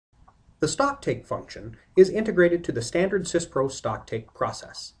The stocktake function is integrated to the standard SysPro stocktake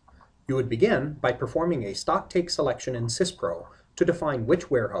process. You would begin by performing a stocktake selection in SysPro to define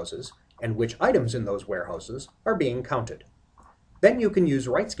which warehouses and which items in those warehouses are being counted. Then you can use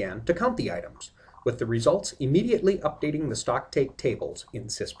riteSCAN to count the items, with the results immediately updating the stocktake tables in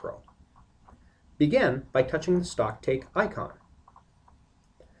SysPro. Begin by touching the stocktake icon,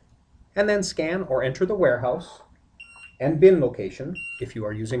 and then scan or enter the warehouse and bin location, if you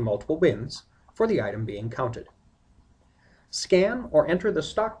are using multiple bins, for the item being counted. Scan or enter the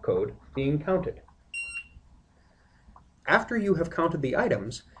stock code being counted. After you have counted the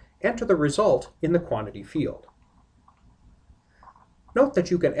items, enter the result in the quantity field. Note that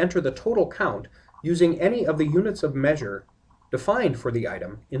you can enter the total count using any of the units of measure defined for the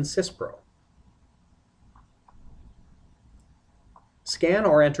item in SysPro. Scan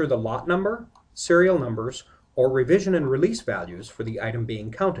or enter the lot number, serial numbers, or revision and release values for the item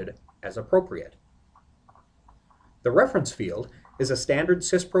being counted as appropriate. The reference field is a standard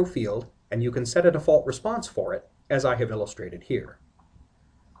SysPro field, and you can set a default response for it, as I have illustrated here.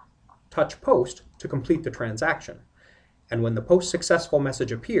 Touch Post to complete the transaction, and when the post successful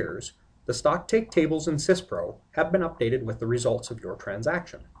message appears, the stocktake tables in SysPro have been updated with the results of your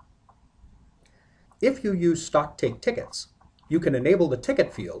transaction. If you use stocktake tickets, you can enable the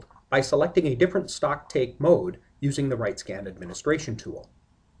ticket field by selecting a different stocktake mode using the riteSCAN administration tool.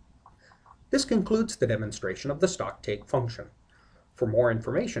 This concludes the demonstration of the stocktake function. For more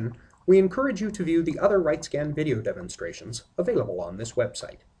information, we encourage you to view the other riteSCAN video demonstrations available on this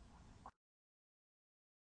website.